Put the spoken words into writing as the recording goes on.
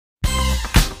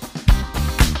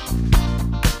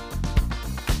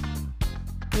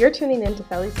You're tuning in to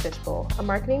Felly's Fishbowl, a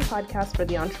marketing podcast for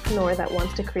the entrepreneur that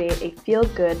wants to create a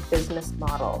feel-good business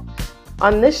model.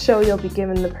 On this show, you'll be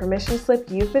given the permission slip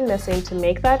you've been missing to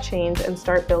make that change and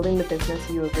start building the business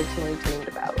you originally dreamed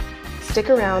about. Stick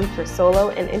around for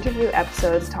solo and interview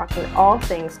episodes talking all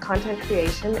things content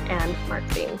creation and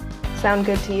marketing. Sound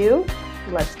good to you?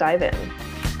 Let's dive in.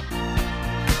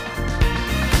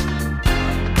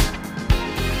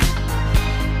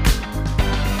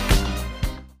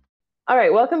 All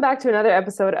right, welcome back to another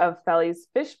episode of Felly's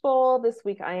Fishbowl. This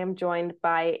week I am joined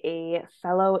by a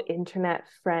fellow internet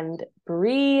friend,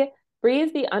 Bree. Bree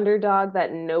is the underdog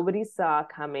that nobody saw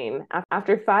coming.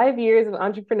 After 5 years of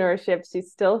entrepreneurship, she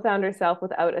still found herself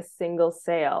without a single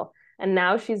sale. And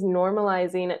now she's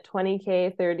normalizing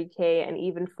 20K, 30K, and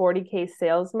even 40K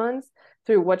sales months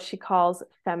through what she calls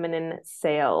feminine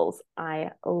sales.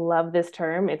 I love this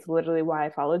term. It's literally why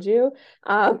I followed you.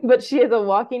 But she is a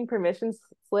walking permission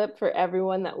slip for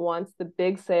everyone that wants the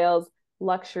big sales,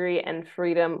 luxury, and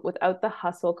freedom without the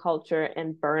hustle culture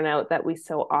and burnout that we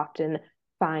so often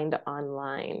find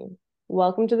online.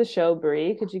 Welcome to the show,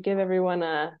 Bree. Could you give everyone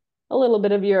a little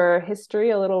bit of your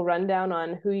history, a little rundown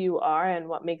on who you are and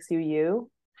what makes you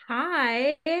you?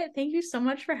 Hi, thank you so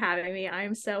much for having me.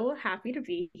 I'm so happy to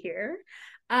be here.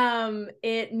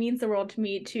 It means the world to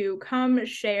me to come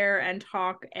share and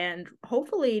talk and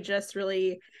hopefully just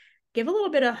really give a little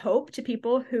bit of hope to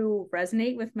people who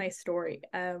resonate with my story.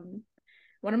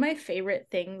 One of my favorite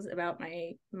things about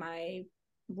my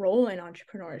role in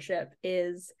entrepreneurship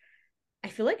is I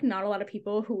feel like not a lot of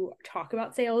people who talk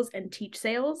about sales and teach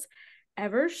sales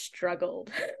ever struggled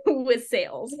with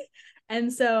sales.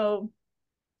 And so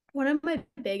one of my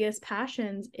biggest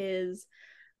passions is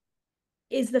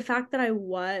the fact that I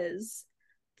was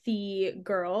the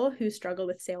girl who struggled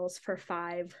with sales for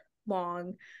 5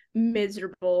 long,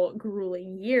 miserable,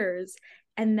 grueling years,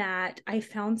 and that I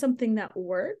found something that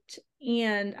worked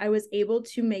and I was able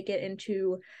to make it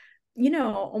into,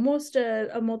 almost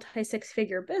a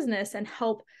multi-6-figure business and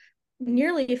help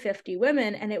nearly 50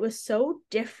 women. And it was so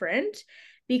different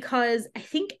because I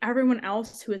think everyone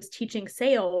else who was teaching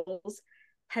sales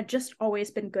had just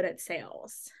always been good at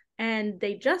sales and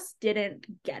they just didn't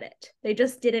get it. They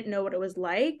just didn't know what it was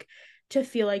like to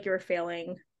feel like you were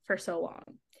failing for so long.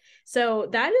 So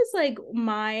that is like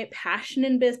my passion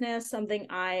in business, something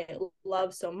I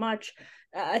love so much.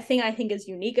 A thing I think is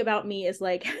unique about me is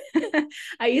like,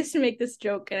 I used to make this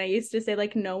joke and I used to say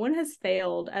like, no one has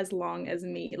failed as long as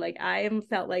me. Like I am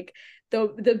felt like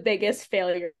the biggest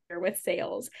failure with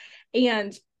sales.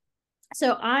 And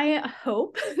so I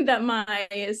hope that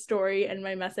my story and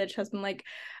my message has been like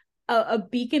a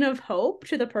beacon of hope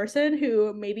to the person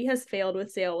who maybe has failed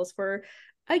with sales for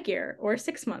a year or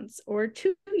 6 months or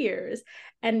 2 years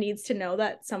and needs to know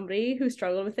that somebody who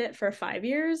struggled with it for 5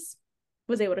 years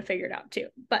was able to figure it out too.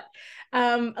 But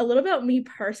a little about me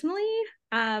personally,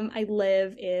 I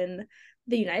live in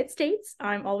the United States.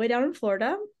 I'm all the way down in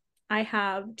Florida. I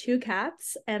have 2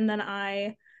 cats, and then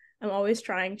I'm always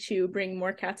trying to bring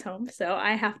more cats home, so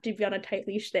I have to be on a tight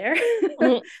leash there.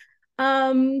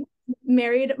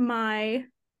 Married my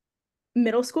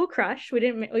middle school crush. We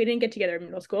didn't get together in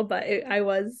middle school, but I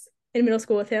was in middle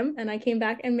school with him, and I came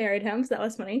back and married him, so that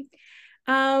was funny.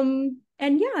 And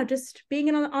yeah, just being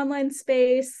in an online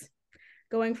space,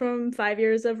 going from 5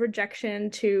 years of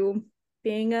rejection to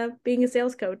being a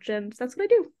sales coach, and that's what I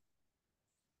do.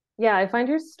 Yeah, I find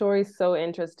your story so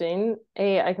interesting.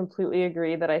 I completely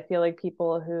agree that I feel like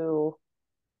people who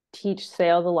teach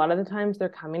sales, a lot of the times they're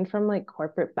coming from like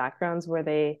corporate backgrounds where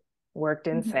they worked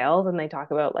in sales and they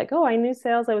talk about like, oh, I knew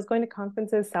sales. I was going to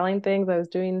conferences, selling things. I was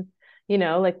doing,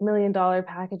 like $1 million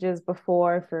packages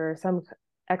before for some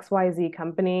XYZ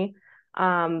company.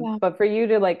 Yeah. But for you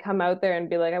to like come out there and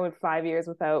be like, I went 5 years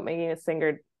without making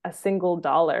a single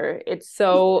dollar, it's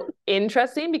so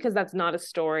interesting because that's not a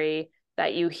story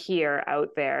that you hear out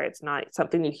there. It's not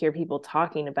something you hear people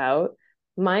talking about.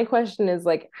 My question is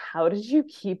like, how did you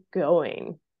keep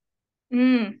going?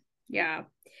 Yeah.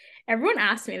 Everyone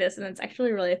asks me this, and it's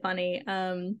actually really funny.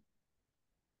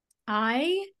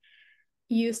 I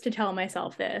used to tell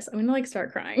myself this. I'm gonna like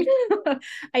start crying.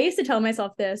 I used to tell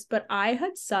myself this, but I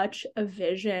had such a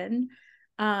vision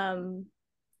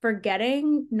for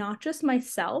getting not just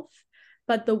myself,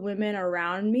 but the women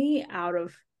around me out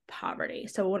of poverty.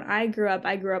 So when I grew up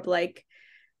like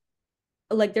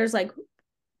there's like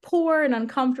poor and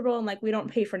uncomfortable and like we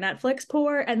don't pay for Netflix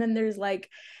poor, and then there's like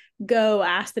go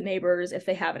ask the neighbors if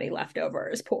they have any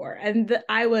leftovers poor, and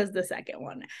I was the second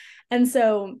one. And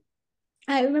so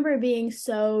I remember being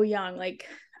so young, like,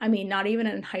 I mean, not even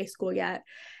in high school yet,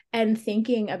 and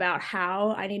thinking about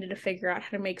how I needed to figure out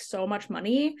how to make so much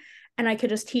money, and I could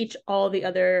just teach all the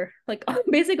other, like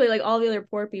basically like all the other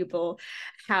poor people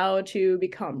how to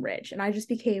become rich. And I just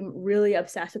became really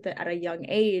obsessed with it at a young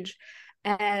age.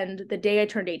 And the day I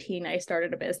turned 18, I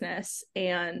started a business,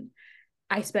 and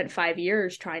I spent 5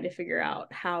 years trying to figure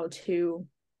out how to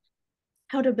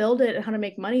build it and how to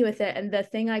make money with it. And the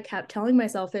thing I kept telling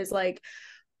myself is like,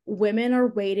 women are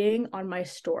waiting on my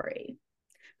story.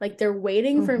 Like they're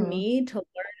waiting for me to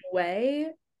learn a way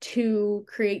to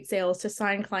create sales, to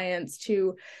sign clients,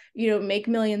 to, make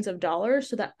millions of dollars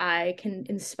so that I can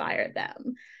inspire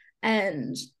them.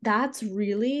 And that's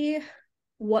really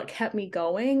what kept me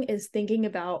going, is thinking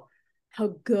about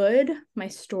how good my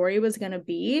story was going to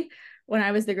be when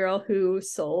I was the girl who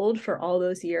sold for all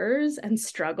those years and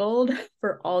struggled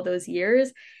for all those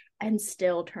years and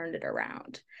still turned it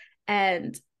around.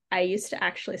 And I used to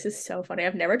actually, this is so funny,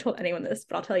 I've never told anyone this,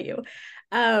 but I'll tell you.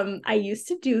 I used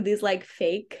to do these like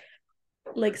fake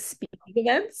like speaking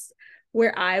events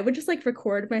where I would just like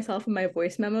record myself in my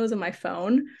voice memos on my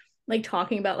phone, like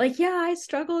talking about like, yeah, I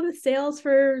struggled with sales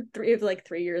for 3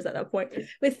 years at that point,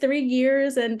 with 3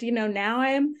 years, and now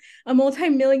I am a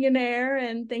multi-millionaire,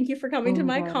 and thank you for coming to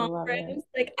my conference.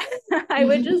 Like I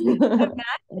would just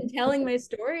imagine telling my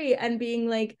story and being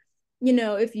like,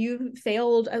 if you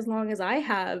failed as long as I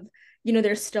have,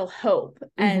 there's still hope.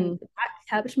 And that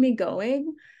kept me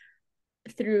going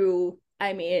through,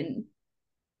 I mean,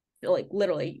 like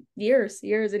literally years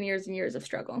and years and years of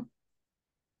struggle.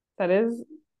 That is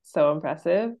so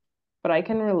impressive. But I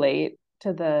can relate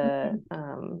to the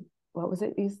what was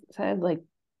it you said? Like,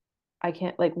 I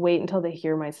can't like wait until they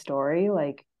hear my story.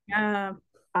 Like, yeah,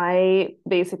 I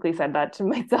basically said that to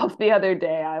myself the other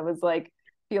day. I was like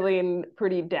feeling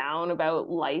pretty down about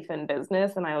life and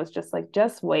business, and I was just like,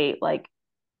 just wait. Like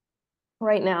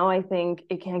right now, I think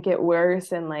it can't get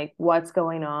worse, and like what's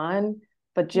going on,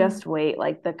 but just wait.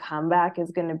 Like the comeback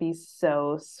is going to be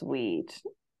so sweet.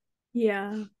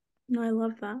 Yeah, no, I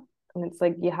love that. And it's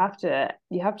like you have to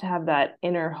have that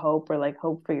inner hope, or like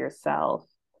hope for yourself,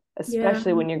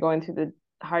 especially when you're going through the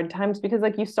hard times, because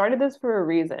like you started this for a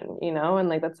reason, and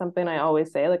like that's something I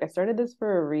always say, like I started this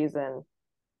for a reason.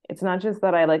 It's not just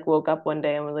that I like woke up one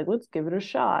day and was like, let's give it a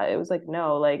shot. It was like,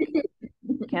 no, like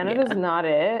Canada's not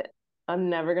it. I'm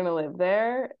never gonna live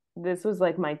there. This was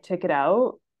like my ticket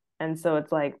out. And so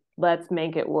it's like, let's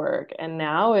make it work. And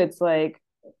now it's like,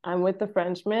 I'm with the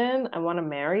Frenchman. I want to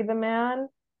marry the man.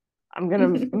 I'm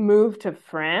gonna move to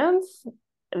France.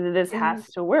 This has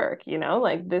to work,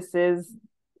 like this is,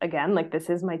 again, like this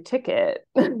is my ticket.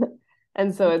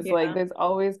 And so it's like there's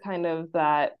always kind of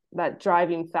that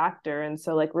driving factor. And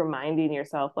so like reminding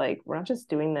yourself, like, we're not just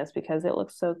doing this because it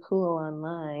looks so cool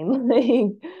online.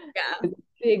 Like there's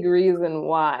a big reason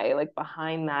why, like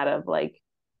behind that, of like,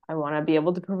 I want to be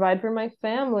able to provide for my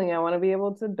family. I want to be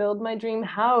able to build my dream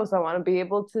house. I want to be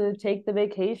able to take the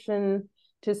vacation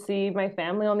to see my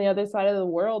family on the other side of the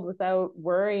world without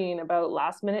worrying about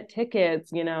last minute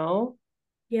tickets.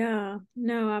 Yeah,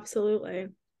 no, absolutely.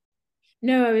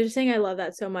 No, I was just saying I love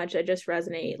that so much. I just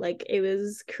resonate. Like it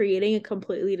was creating a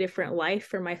completely different life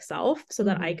for myself so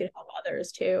that I could help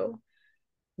others too.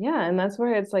 Yeah, and that's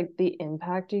where it's like the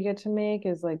impact you get to make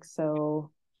is like so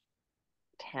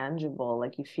tangible.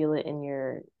 Like you feel it in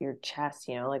your chest,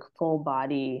 like full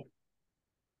body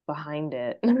behind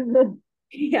it.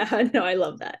 Yeah, no, I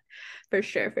love that. For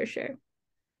sure, for sure.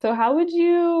 So how would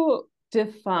you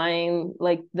define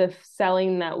like the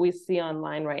selling that we see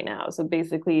online right now? So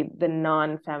basically the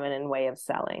non-feminine way of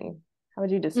selling. How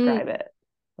would you describe it?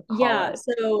 Yeah,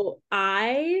 so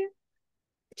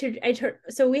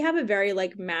so we have a very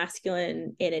like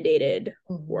masculine inundated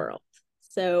world.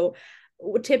 So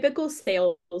typical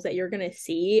sales that you're gonna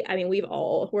see, I mean, we're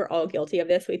all guilty of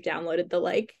this. We've downloaded the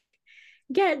like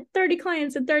get 30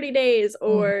 clients in 30 days,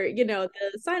 or the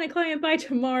sign a client by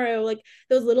tomorrow, like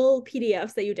those little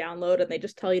PDFs that you download and they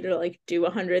just tell you to like do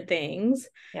 100 things.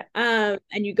 Yeah.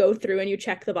 And you go through and you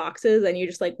check the boxes and you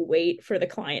just like wait for the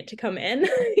client to come in.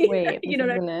 Wait, you know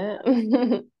what I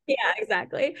mean? Yeah,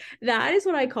 exactly. That is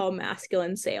what I call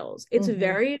masculine sales. It's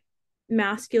very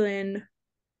masculine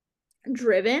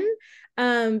driven,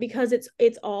 because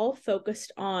it's all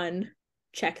focused on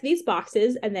check these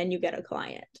boxes and then you get a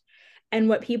client. And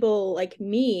what people like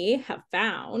me have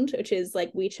found, which is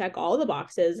like we check all the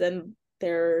boxes and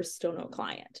there's still no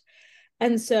client.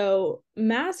 And so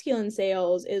masculine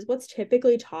sales is what's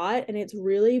typically taught, and it's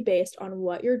really based on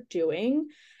what you're doing.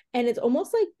 And it's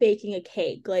almost like baking a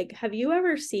cake. Like, have you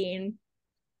ever seen,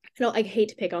 I hate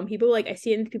to pick on people, like I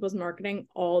see it in people's marketing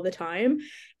all the time.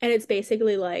 And it's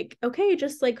basically like, okay,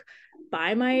 just like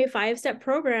buy my 5-step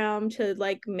program to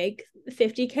like make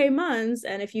 50K months,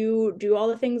 and if you do all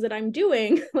the things that I'm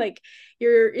doing, like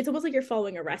it's almost like you're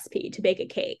following a recipe to bake a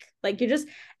cake. Like you just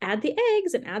add the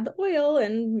eggs and add the oil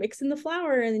and mix in the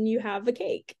flour, and then you have a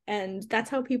cake. And that's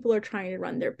how people are trying to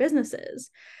run their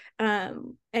businesses.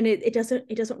 And it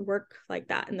doesn't work like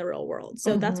that in the real world.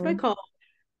 So that's what I call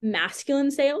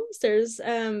masculine sales. There's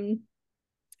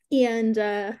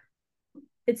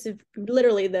it's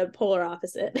literally the polar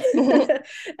opposite.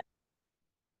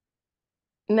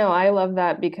 No, I love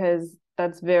that, because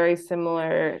that's very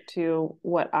similar to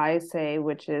what I say,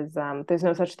 which is there's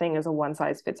no such thing as a one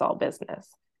size fits all business.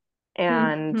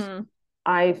 And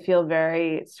I feel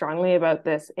very strongly about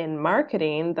this in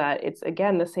marketing, that it's,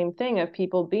 again, the same thing of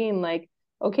people being like,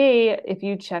 okay, if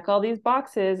you check all these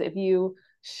boxes, if you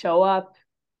show up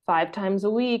 5 times a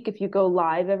week, if you go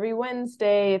live every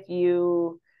Wednesday, if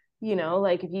you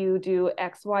like if you do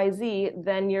XYZ,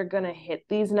 then you're going to hit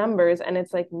these numbers. And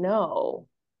it's like, no,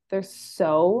 there's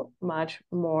so much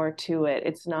more to it.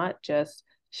 It's not just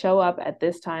show up at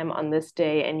this time on this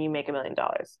day and you make $1 million.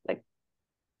 Like,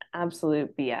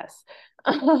 absolute BS.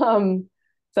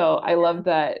 So I love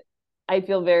that. I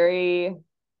feel very,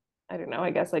 I don't know, I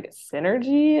guess like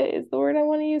synergy is the word I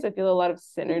want to use. I feel a lot of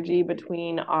synergy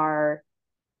between our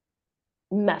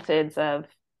methods of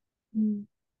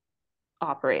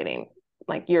operating.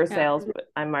 Like your sales,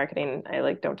 I'm marketing. I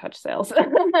like don't touch sales, but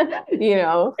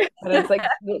it's like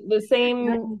the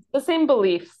same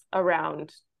beliefs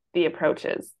around the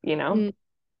approaches,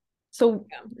 So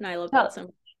I love that so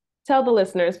much. Tell the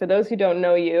listeners, for those who don't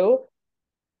know you,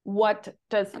 what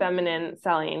does feminine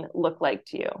selling look like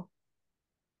to you?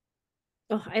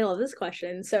 Oh, I love this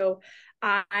question. So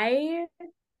I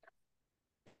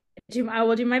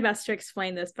will do my best to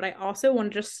explain this, but I also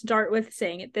want to just start with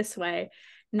saying it this way.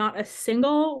 Not a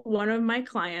single one of my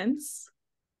clients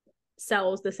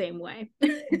sells the same way.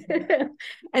 And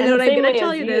then what I'm going to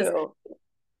tell you this.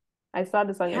 I saw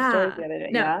this on your stories the other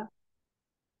day. Yeah.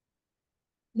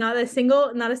 Not a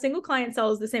single client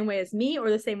sells the same way as me or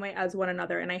the same way as one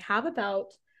another. And I have about,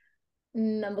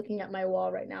 I'm looking at my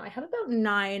wall right now, I have about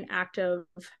 9 active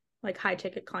like high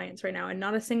ticket clients right now, and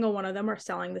not a single one of them are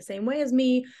selling the same way as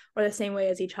me or the same way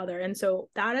as each other. And so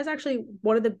that is actually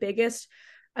one of the biggest,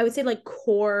 I would say, like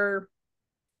core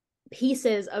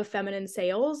pieces of feminine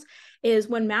sales, is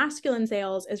when masculine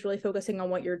sales is really focusing on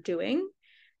what you're doing,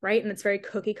 right? And it's very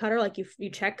cookie cutter, like you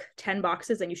check 10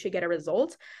 boxes and you should get a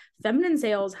result. Feminine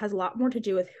sales has a lot more to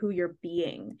do with who you're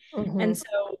being. And so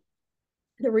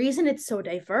the reason it's so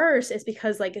diverse is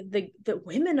because like the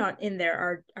women in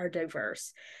there are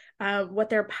diverse. What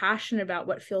they're passionate about,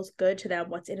 what feels good to them,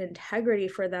 what's in integrity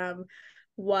for them,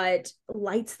 what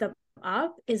lights them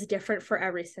up is different for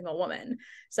every single woman.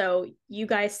 So you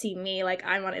guys see me, like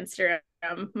I'm on Instagram.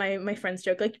 My friends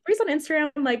joke, like, Bree's on Instagram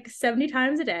like 70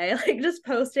 times a day, like just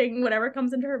posting whatever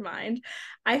comes into her mind.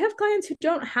 I have clients who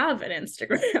don't have an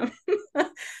Instagram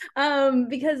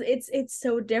because it's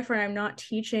so different. I'm not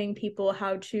teaching people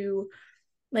how to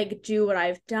like do what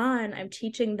I've done. I'm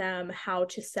teaching them how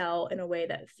to sell in a way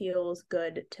that feels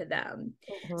good to them.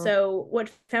 So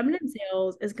what feminine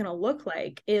sales is going to look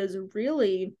like is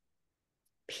really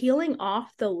peeling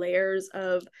off the layers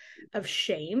of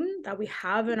shame that we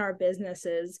have in our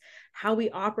businesses, how we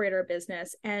operate our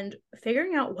business, and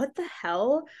figuring out what the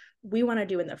hell we want to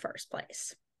do in the first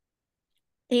place.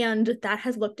 And that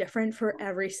has looked different for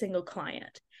every single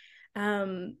client.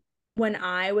 When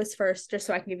I was first, just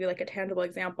so I can give you like a tangible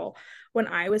example, when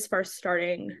I was first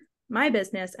starting my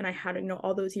business and I had,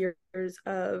 all those years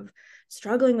of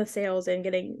struggling with sales and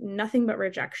getting nothing but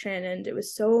rejection, and it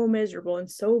was so miserable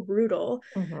and so brutal.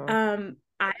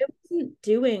 I wasn't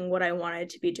doing what I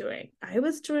wanted to be doing. I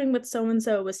was doing what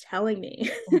so-and-so was telling me.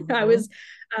 I was,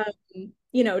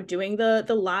 doing the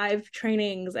live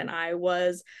trainings, and I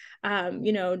was,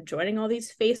 joining all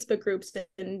these Facebook groups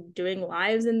and doing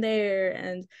lives in there.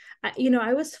 And,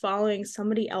 I was following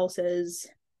somebody else's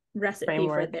recipe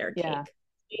framework for their cake.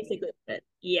 Basically,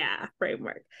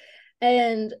 framework.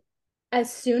 And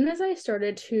as soon as I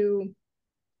started to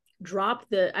drop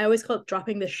I always call it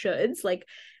dropping the shoulds, like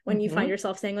when you find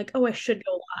yourself saying like, oh, I should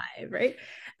go live, right?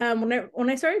 When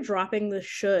I started dropping the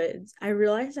shoulds, I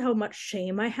realized how much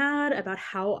shame I had about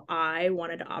how I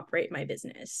wanted to operate my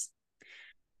business.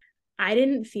 I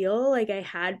didn't feel like I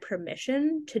had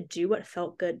permission to do what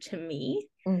felt good to me.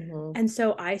 And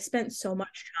so I spent so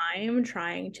much time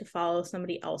trying to follow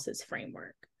somebody else's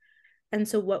framework. And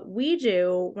so what we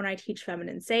do when I teach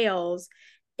feminine sales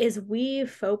is we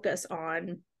focus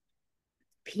on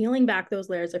peeling back those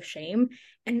layers of shame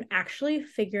and actually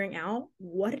figuring out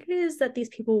what it is that these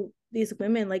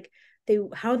women, like,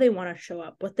 how they want to show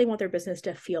up, what they want their business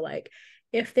to feel like,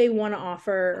 if they want to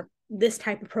offer this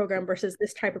type of program versus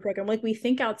this type of program. Like we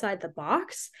think outside the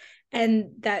box,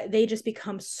 and that they just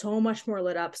become so much more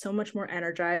lit up, so much more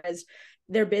energized.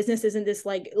 Their business isn't this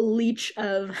like leech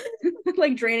of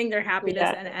like draining their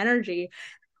happiness and energy.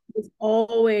 It's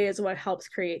always what helps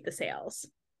create the sales.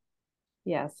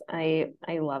 Yes, I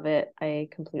love it. I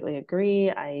completely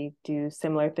agree. I do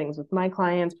similar things with my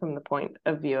clients from the point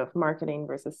of view of marketing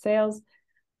versus sales.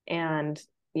 And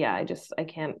yeah, I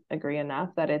can't agree enough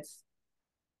that it's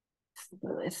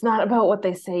not about what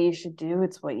they say you should do.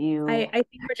 It's what you I think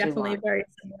we're definitely want. very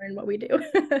similar in what we do.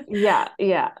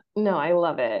 Yeah. No, I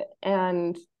love it.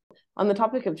 And on the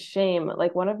topic of shame,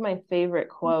 like one of my favorite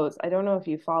quotes, I don't know if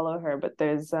you follow her, but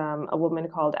there's a woman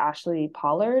called Ashley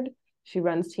Pollard. She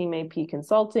runs Team AP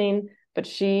Consulting, but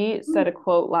she said a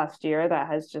quote last year that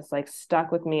has just like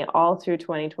stuck with me all through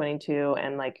 2022,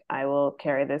 and like I will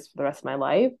carry this for the rest of my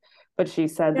life. But she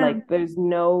said like there's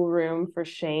no room for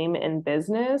shame in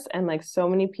business, and like so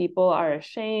many people are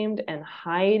ashamed and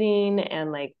hiding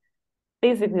and like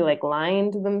basically like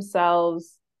lying to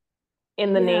themselves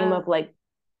in the name of like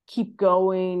keep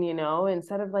going,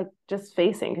 instead of like just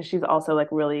facing, because she's also like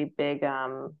really big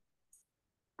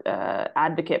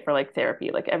advocate for like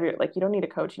therapy, like you don't need a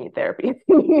coach, you need therapy.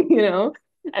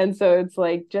 And so it's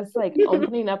like just like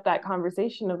opening up that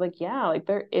conversation of like, yeah, like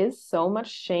there is so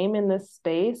much shame in this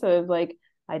space of like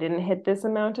I didn't hit this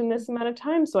amount in this amount of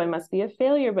time, so I must be a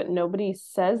failure. But nobody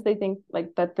says they think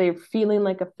like that they're feeling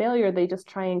like a failure. They just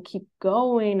try and keep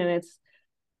going, and it's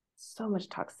so much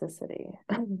toxicity.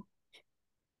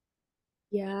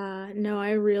 Yeah, no,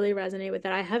 I really resonate with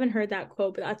that. I haven't heard that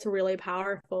quote, but that's really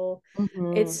powerful.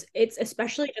 It's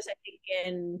especially just I think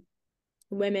in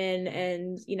women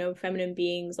and feminine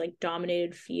beings, like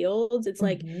dominated fields. It's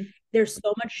like there's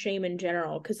so much shame in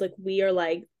general, because like we are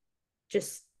like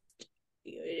just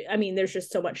there's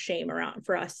just so much shame around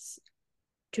for us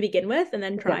to begin with, and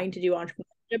then trying to do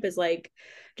entrepreneurship is like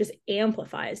just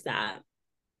amplifies that.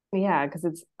 Yeah, because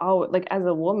it's all like as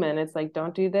a woman, it's like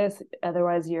don't do this,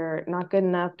 otherwise you're not good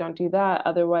enough. Don't do that,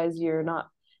 otherwise you're not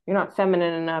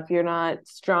feminine enough. You're not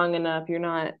strong enough. You're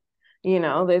not,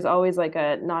 there's always like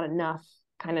a not enough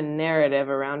kind of narrative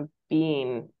around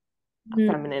being a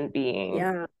feminine being.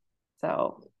 Yeah.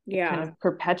 So it kind of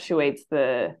perpetuates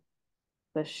the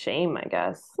shame, I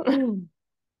guess.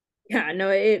 Yeah, no,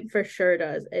 it for sure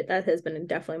does. That has been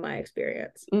definitely my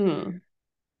experience. So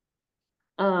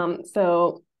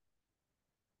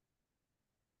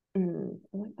I don't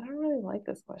really like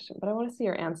this question, but I want to see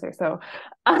your answer. So,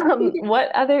 what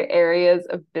other areas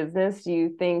of business do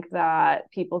you think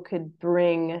that people could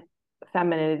bring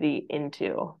femininity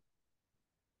into?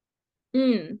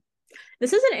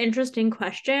 This is an interesting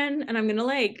question, and I'm gonna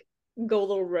like go a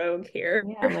little rogue here.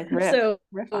 Yeah, I'm like riff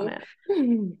on it.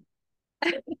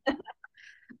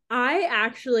 I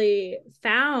actually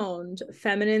found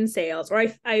feminine sales, or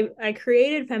I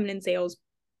created feminine sales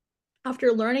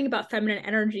after learning about feminine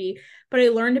energy, but I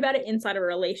learned about it inside of a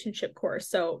relationship course.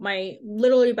 So my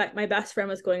best friend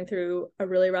was going through a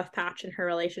really rough patch in her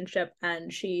relationship,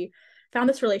 and she found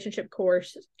this relationship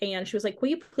course, and she was like, will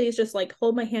you please just like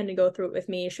hold my hand and go through it with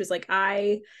me? She was like,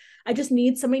 I just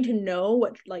need somebody to know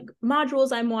what like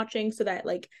modules I'm watching so that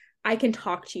like I can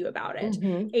talk to you about it.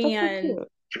 And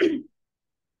so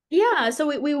yeah,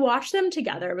 so we watched them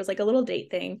together. It was like a little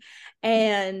date thing.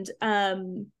 And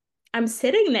I'm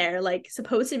sitting there like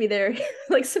supposed to be there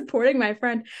like supporting my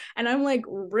friend, and I'm like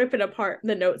ripping apart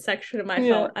the note section of my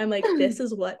phone. I'm like, this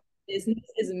is what business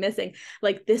is missing.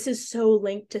 Like this is so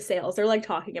linked to sales. They're like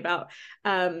talking about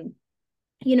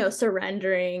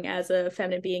surrendering as a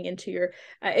feminine being into your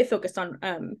it focused on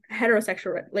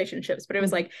heterosexual relationships, but it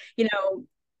was like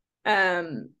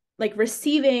like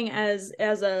receiving as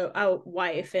a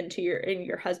wife into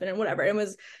your husband and whatever, and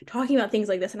was talking about things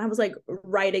like this. And I was like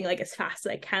writing like as fast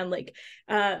as I can, like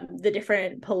the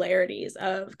different polarities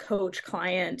of coach,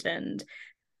 client, and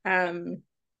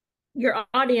your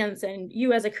audience and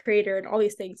you as a creator and all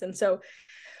these things. And so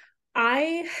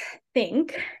I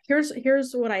think here's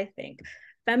what I think.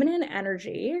 Feminine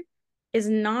energy is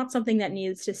not something that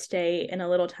needs to stay in a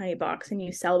little tiny box and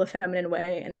you sell the feminine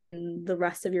way and the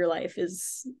rest of your life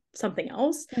is something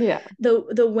else. Yeah. The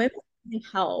women can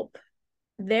help.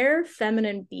 They're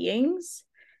feminine beings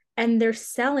and they're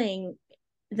selling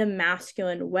the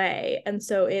masculine way. And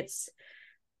so it's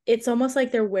almost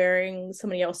like they're wearing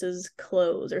somebody else's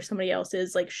clothes or somebody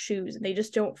else's like shoes, and they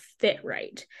just don't fit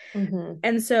right.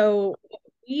 And so what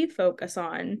we focus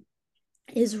on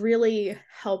is really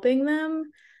helping them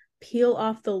peel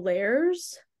off the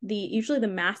layers usually the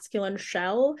masculine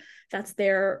shell that's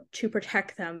there to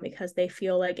protect them, because they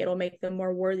feel like it'll make them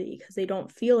more worthy, because they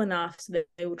don't feel enough, so that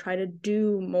they will try to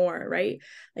do more, right?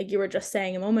 Like you were just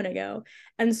saying a moment ago.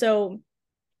 And so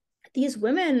these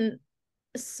women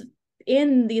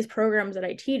in these programs that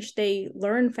I teach, they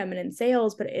learn feminine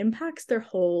sales, but it impacts their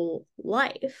whole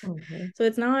life. So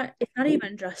it's not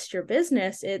even just your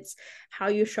business, it's how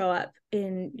you show up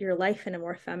in your life in a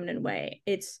more feminine way.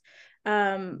 It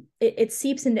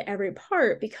seeps into every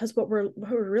part, because what we're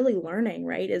really learning,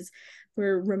 right, is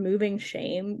we're removing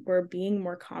shame, we're being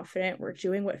more confident, we're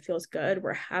doing what feels good,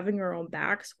 we're having our own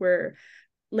backs, we're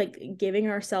like giving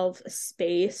ourselves a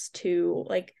space to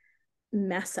like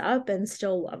mess up and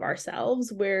still love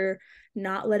ourselves. We're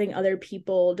not letting other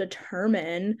people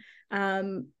determine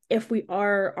if we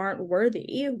aren't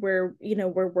worthy. We're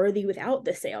worthy without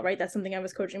the sale, right? That's something I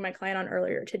was coaching my client on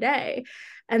earlier today.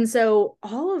 And so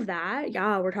all of that,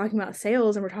 yeah, we're talking about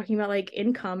sales and we're talking about like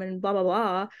income and blah blah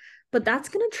blah, but that's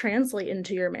going to translate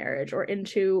into your marriage, or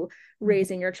into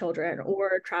raising your children,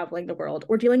 or traveling the world,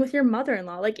 or dealing with your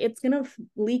mother-in-law. Like it's going to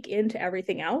leak into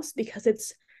everything else, because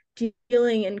it's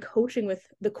dealing and coaching with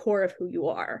the core of who you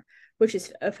are, which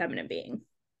is a feminine being.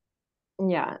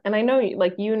 Yeah. And I know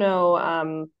like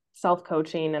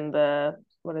self-coaching and the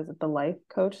life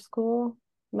coach school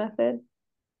method.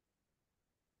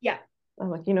 Yeah. I'm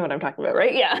like, you know what I'm talking about,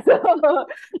 right? Yeah. So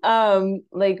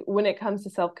like when it comes to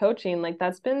self-coaching, like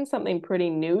that's been something pretty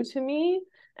new to me,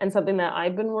 and something that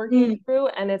I've been working through.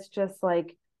 And it's just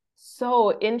like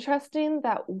so interesting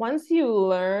that once you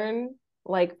learn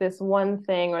like this one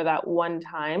thing or that one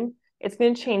time, it's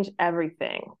going to change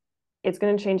everything. It's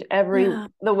going to change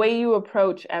the way you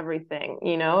approach everything,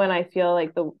 And I feel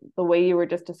like the way you were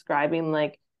just describing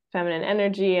like feminine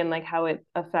energy and like how it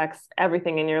affects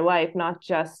everything in your life, not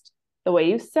just the way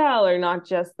you sell, or not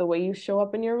just the way you show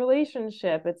up in your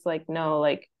relationship. It's like, no,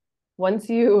 like once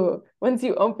you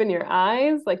open your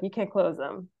eyes, like you can't close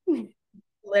them.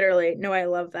 Literally. No, I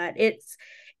love that.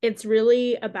 It's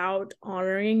really about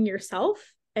honoring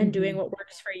yourself and doing what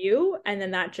works for you, and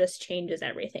then that just changes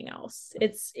everything else.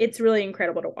 It's really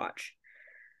incredible to watch.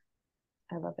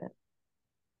 I love it.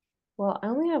 Well, I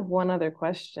only have one other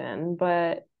question,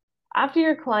 but after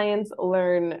your clients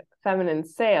learn feminine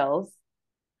sales,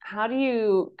 how do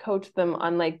you coach them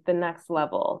on like the next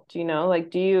level? Do you know, like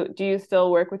do you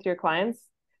still work with your clients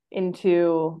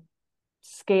into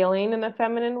scaling in a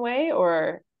feminine way,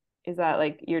 or is that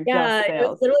like you're just I was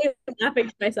sales? literally laughing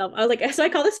to myself. I was like, so I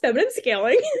call this feminine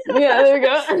scaling. Yeah, there we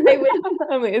go. I wish,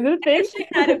 I'm like, is it a I thing? wish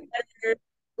I had a better,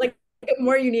 like a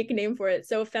more unique name for it.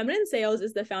 So feminine sales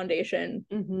is the foundation.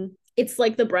 It's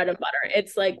like the bread and butter.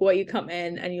 It's like what you come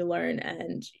in and you learn,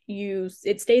 and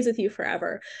it stays with you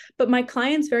forever. But my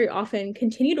clients very often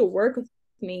continue to work with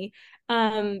me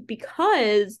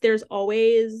because there's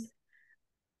always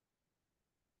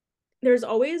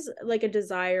like a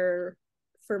desire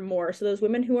for more. So those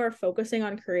women who are focusing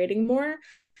on creating more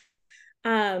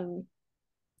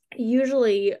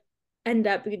usually end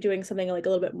up doing something like a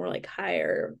little bit more like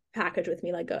higher package with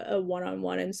me, like a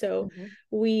one-on-one. And so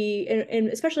we, and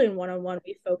especially in one-on-one,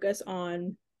 we focus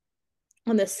on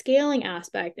the scaling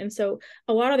aspect. And so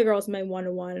a lot of the girls in my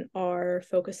one-on-one are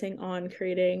focusing on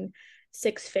creating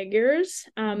 6 figures.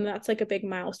 That's like a big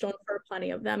milestone for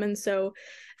plenty of them. And so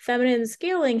feminine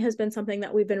scaling has been something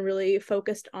that we've been really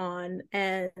focused on.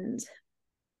 And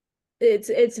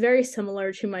it's very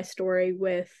similar to my story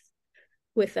with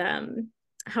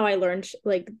how I learned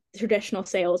like traditional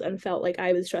sales and felt like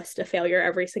I was just a failure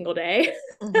every single day.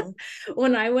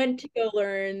 When I went to go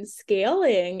learn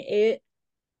scaling,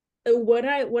 what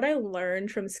I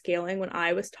learned from scaling when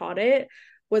I was taught it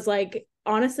was like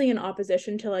honestly in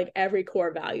opposition to like every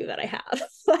core value that I have.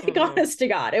 Like honest to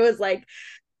God, it was like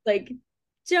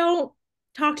don't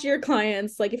talk to your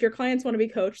clients. Like if your clients want to be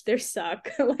coached, they suck.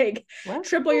 Like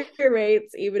triple your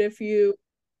rates, even if you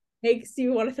makes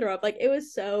you want to throw up. Like it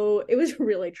was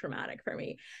really traumatic for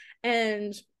me.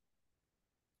 And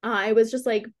I was just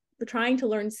like trying to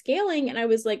learn scaling, and I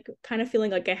was like kind of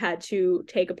feeling like I had to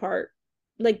take apart,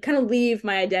 like kind of leave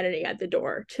my identity at the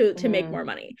door to make more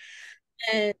money.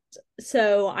 And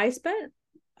so I spent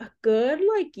a good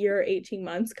like year, 18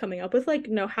 months coming up with like,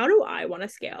 no, how do I want to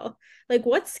scale? Like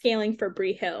what's scaling for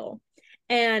Bree Hill?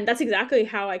 And that's exactly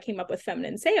how I came up with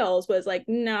feminine sales, was like,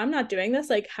 no, I'm not doing this.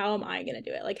 Like, how am I going to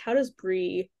do it? Like, how does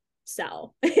Bree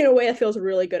sell in a way that feels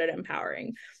really good and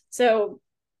empowering? So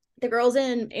the girls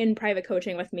in private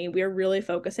coaching with me, we're really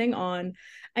focusing on,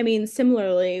 I mean,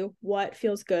 similarly, what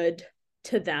feels good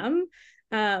to them,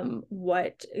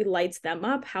 what lights them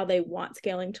up, how they want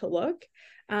scaling to look.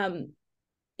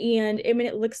 And I mean,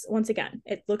 it looks, once again,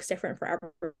 it looks different for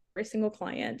every single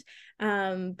client.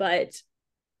 But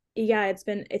yeah, it's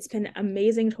been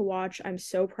amazing to watch. I'm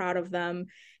so proud of them.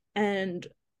 And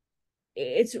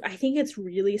I think it's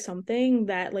really something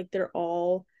that like they're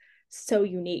all so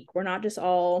unique. We're not just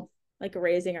all like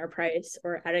raising our price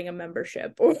or adding a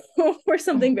membership or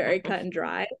something very cut and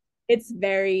dry. It's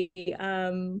very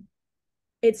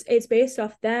it's based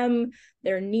off them,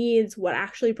 their needs, what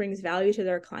actually brings value to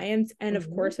their clients, and of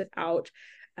course without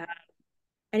uh,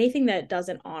 anything that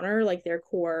doesn't honor like their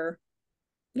core,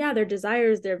 yeah, their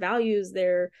desires, their values,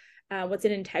 their what's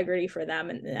in integrity for them.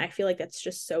 And I feel like that's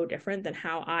just so different than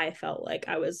how I felt like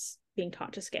I was being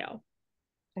taught to scale.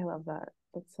 I love that.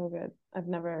 That's so good. I've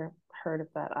never heard of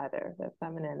that either, the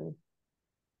feminine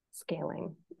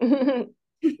scaling.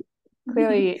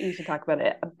 Clearly, you should talk about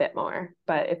it a bit more.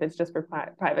 But if it's just for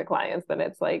private clients, then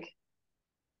it's like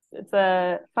it's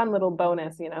a fun little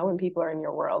bonus, you know, when people are in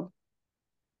your world.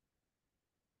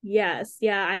 Yes,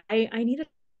 yeah, I need to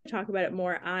talk about it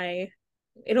more.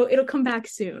 It'll come back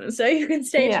soon, so you can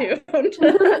stay tuned.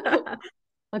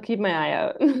 I'll keep my eye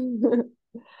out. Figure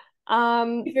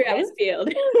out this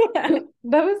field.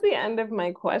 That was the end of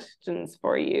my questions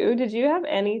for you. Did you have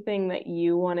anything that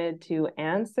you wanted to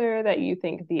answer that you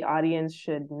think the audience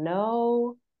should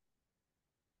know?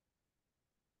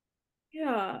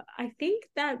 Yeah, I think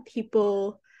that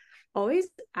people always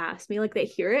ask me, like they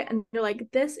hear it and they're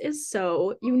like, this is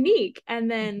so unique.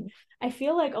 And then I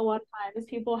feel like a lot of times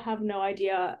people have no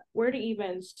idea where to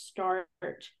even start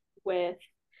with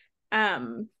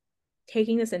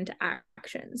taking this into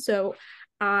action. So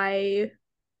I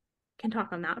can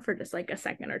talk on that for just like a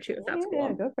second or two, if that's cool.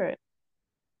 Yeah, go for it.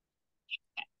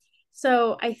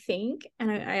 So I think,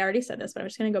 and I already said this, but I'm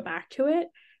just going to go back to it.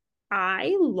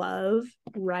 I love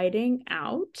writing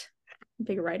out,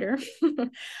 big writer,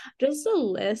 just a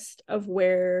list of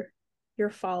where you're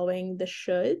following the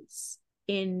shoulds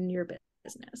in your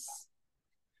business.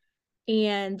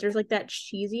 And there's like that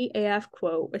cheesy AF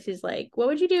quote, which is like, what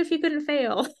would you do if you couldn't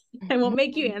fail? I won't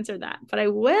make you answer that, but I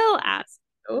will ask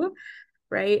you,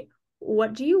 right?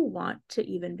 What do you want to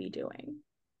even be doing?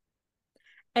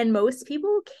 And most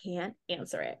people can't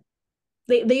answer it.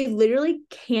 They literally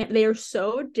can't. They are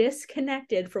so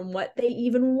disconnected from what they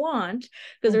even want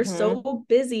because they're so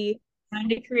busy trying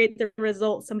to create the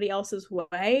result somebody else's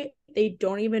way. They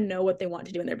don't even know what they want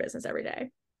to do in their business every day.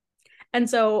 And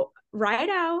so write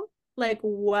out like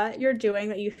what you're doing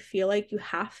that you feel like you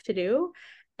have to do,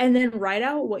 and then write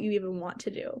out what you even want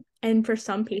to do. And for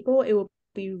some people, it will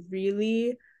be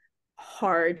really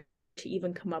hard to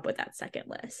even come up with that second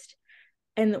list.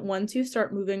 And once you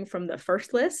start moving from the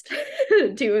first list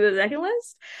to the second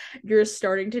list, you're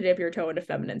starting to dip your toe into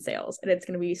feminine sales. And it's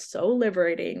going to be so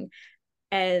liberating.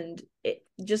 And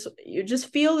you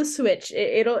just feel the switch.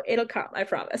 It'll come, I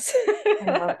promise. I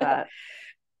love that.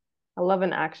 I love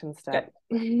an action step.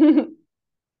 I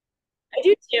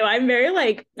do too. I'm very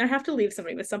like, I have to leave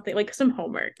somebody with something, like some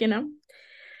homework, you know?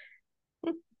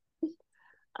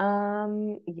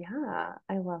 Yeah,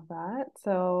 I love that.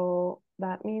 So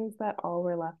that means that all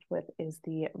we're left with is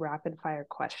the rapid fire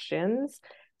questions.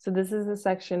 So this is a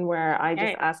section where I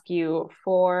just ask you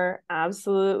 4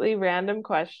 absolutely random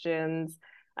questions.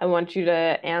 I want you to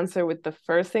answer with the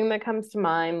first thing that comes to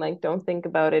mind, like don't think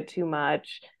about it too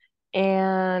much.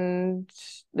 And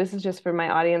this is just for my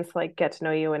audience, like get to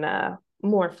know you in a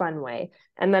more fun way.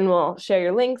 And then we'll share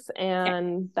your links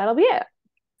and that'll be it.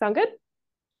 Sound good?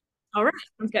 All right,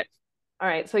 sounds good. All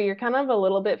right, so you're kind of a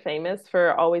little bit famous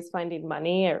for always finding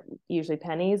money, or usually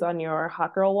pennies, on your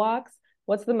hot girl walks.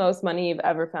 What's the most money you've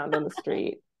ever found on the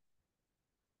street?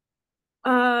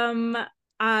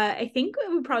 I think it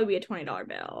would probably be a $20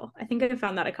 bill. I think I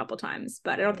found that a couple times,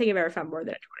 but I don't think I've ever found more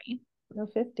than a 20. No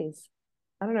 50s.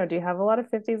 I don't know. Do you have a lot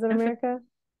of 50s in America?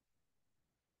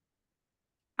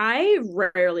 I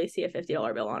rarely see a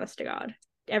 $50 bill, honest to God.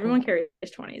 Everyone carries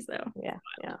 20s though. Yeah.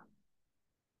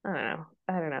 I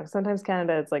don't know. Sometimes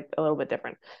Canada is like a little bit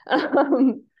different.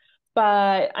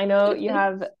 But I know you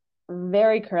have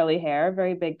very curly hair,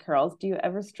 very big curls. Do you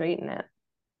ever straighten it?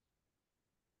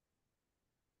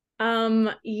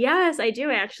 Yes, I do.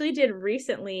 I actually did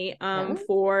recently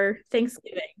for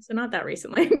Thanksgiving. So not that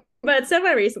recently, but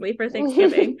semi-recently for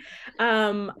Thanksgiving.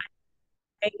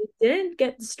 I didn't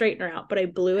get the straightener out, but I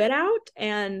blew it out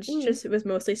and just it was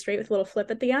mostly straight with a little flip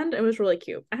at the end. It was really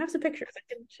cute. I have some pictures. I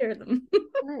can share them.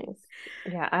 Nice.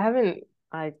 Yeah,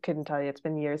 I couldn't tell you. It's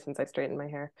been years since I straightened my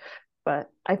hair. But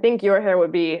I think your hair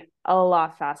would be a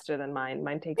lot faster than mine.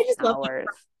 Mine takes hours.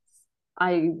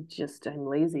 I'm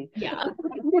lazy. Yeah.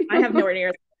 I have nowhere near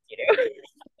as you do.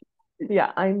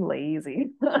 Yeah, I'm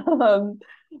lazy.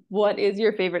 What is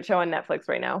your favorite show on Netflix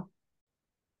right now?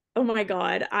 Oh my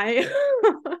God. I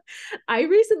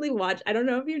recently watched, I don't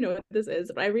know if you know what this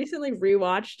is, but I recently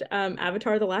rewatched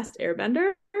Avatar The Last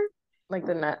Airbender. Like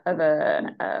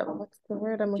what's the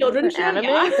word I'm looking for? Children's show,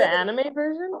 yeah. The anime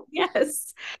version?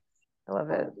 Yes. I love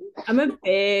it. I'm a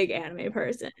big anime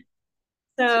person.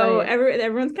 That's So right.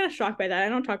 everyone's kind of shocked by that. I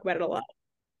don't talk about it a lot.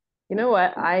 You know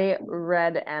what? I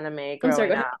read anime I'm sorry, growing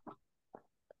go ahead. up.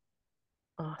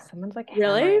 Oh, someone's like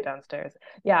hammering Really? downstairs.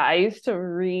 Yeah, I used to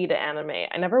read anime.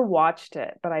 I never watched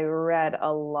it, but I read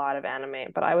a lot of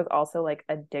anime. But I was also like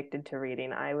addicted to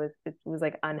reading. It was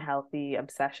like unhealthy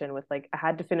obsession with like I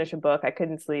had to finish a book. I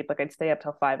couldn't sleep. Like I'd stay up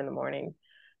till 5 in the morning.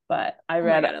 But Oh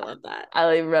my God, I love that.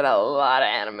 I read a lot of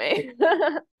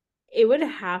anime. It would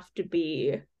have to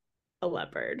be a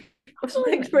leopard.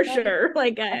 Like for sure.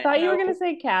 Like I I thought you were know. gonna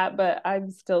say cat, but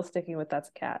I'm still sticking with that's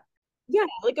a cat. Yeah,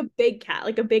 like a big cat,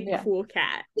 like a big Yeah, cool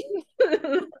cat.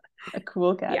 a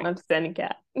cool cat, Yeah, not just any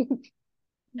cat.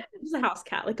 just a house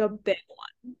cat, like a big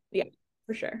one. Yeah,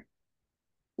 for sure.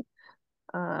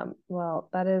 Well,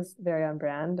 that is very on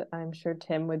brand. I'm sure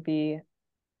Tim would be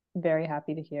very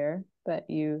happy to hear that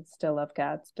you still love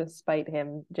cats despite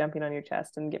him jumping on your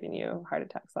chest and giving you heart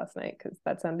attacks last night because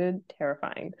that sounded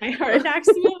terrifying. My heart attacks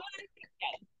me.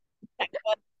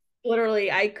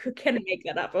 Literally, I couldn't make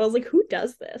that up. I was like, who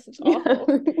does this? It's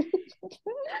awful.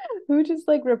 Who just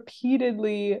like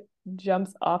repeatedly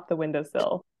jumps off the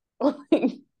windowsill? While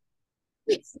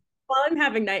I'm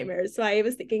having nightmares. So I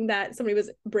was thinking that somebody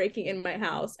was breaking in my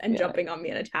house and jumping on me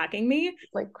and attacking me.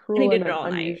 Like And he cruel did and it all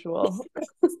unusual.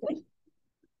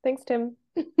 Thanks, Tim.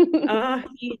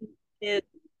 He is,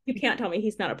 you can't tell me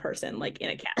he's not a person like in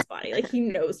a cat's body. Like he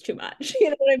knows too much. You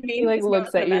know what I mean? He like He's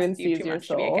looks at you and sees too your much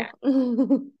to be a soul. cat.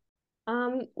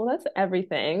 Well, that's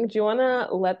everything. Do you want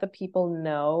to let the people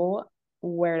know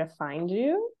where to find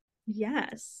you?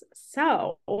 Yes.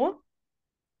 So,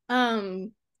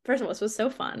 first of all, this was so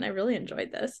fun. I really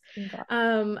enjoyed this.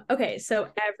 Okay, so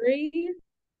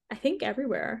I think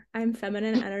everywhere I'm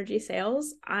Feminine Energy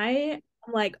Sales. I am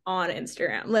like on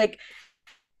Instagram. Like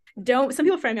don't some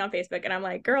people friend me on Facebook and I'm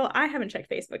like, girl, I haven't checked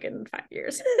Facebook in 5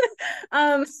 years.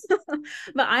 um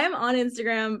but I am on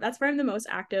Instagram. That's where I'm the most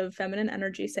active, Feminine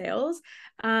Energy Sales.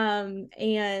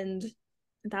 And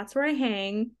that's where I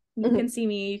hang. You can see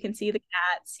me, you can see the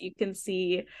cats, you can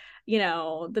see,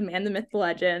 the man, the myth, the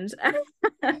legend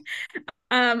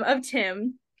of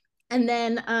Tim. And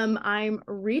then I'm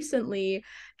recently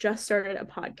just started a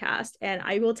podcast, and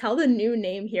I will tell the new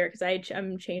name here because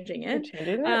I'm changing it. You're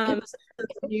changing it? So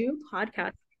the new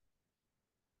podcast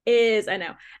is, I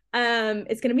know,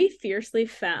 it's gonna be Fiercely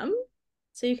Femme.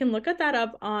 So you can look at that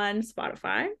up on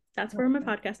Spotify. That's where my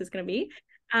podcast is gonna be.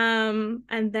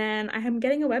 And then I am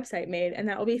getting a website made, and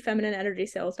that will be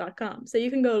feminineenergysales.com. So you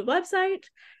can go to the website,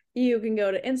 you can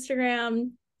go to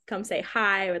Instagram, come say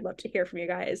hi. I would love to hear from you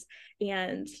guys.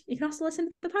 And you can also listen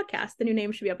to the podcast. The new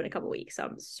name should be up in a couple weeks. So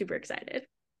I'm super excited.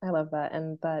 I love that.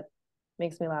 And that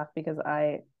makes me laugh because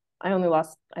I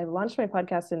launched my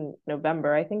podcast in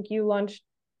November. I think you launched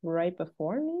right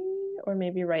before me or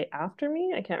maybe right after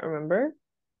me. I can't remember.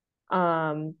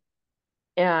 And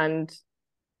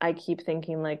I keep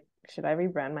thinking like, should I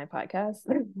rebrand my podcast?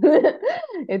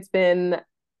 It's been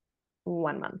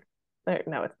 1 month.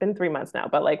 No, it's been 3 months now,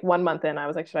 but like 1 month in, I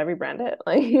was like, should I rebrand it?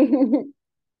 Like,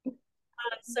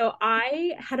 so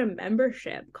I had a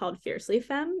membership called Fiercely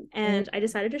Femme, and I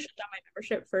decided to shut down my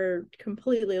membership for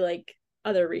completely like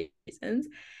other reasons.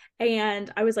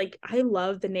 And I was like, I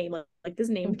love the name. Like this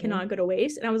name cannot go to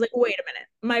waste. And I was like, wait a minute,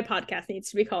 my podcast needs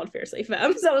to be called Fiercely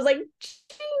Femme. So I was like,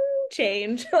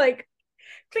 change, like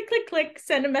click, click, click,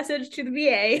 send a message to the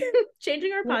VA,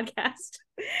 changing our podcast.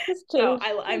 So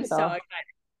I'm so excited.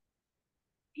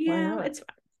 Yeah, it's fine.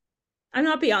 I'm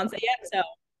not Beyonce yet, so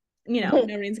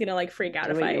nobody's gonna like freak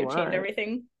out if I change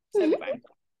everything. So it'll be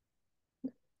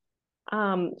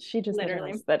fine. She just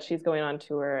announced that she's going on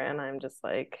tour, and I'm just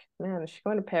like, man, is she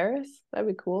going to Paris? That'd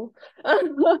be cool.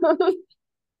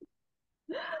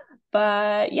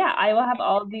 But yeah, I will have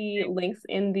all the links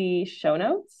in the show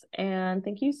notes. And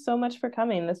thank you so much for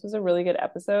coming. This was a really good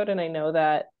episode, and I know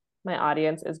that my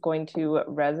audience is going to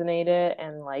resonate it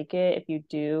and like it. If you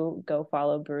do, go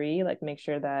follow Brie. Like, make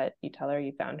sure that you tell her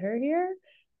you found her here.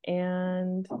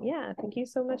 And yeah, thank you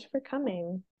so much for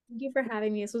coming. Thank you for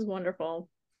having me. This was wonderful.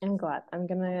 I'm glad. I'm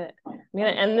gonna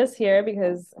end this here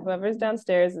because whoever's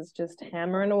downstairs is just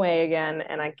hammering away again,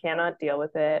 and I cannot deal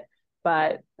with it.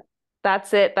 But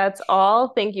that's it. That's all.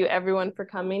 Thank you everyone for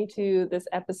coming to this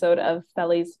episode of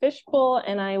Felly's Fishbowl,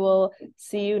 and I will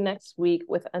see you next week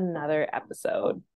with another episode.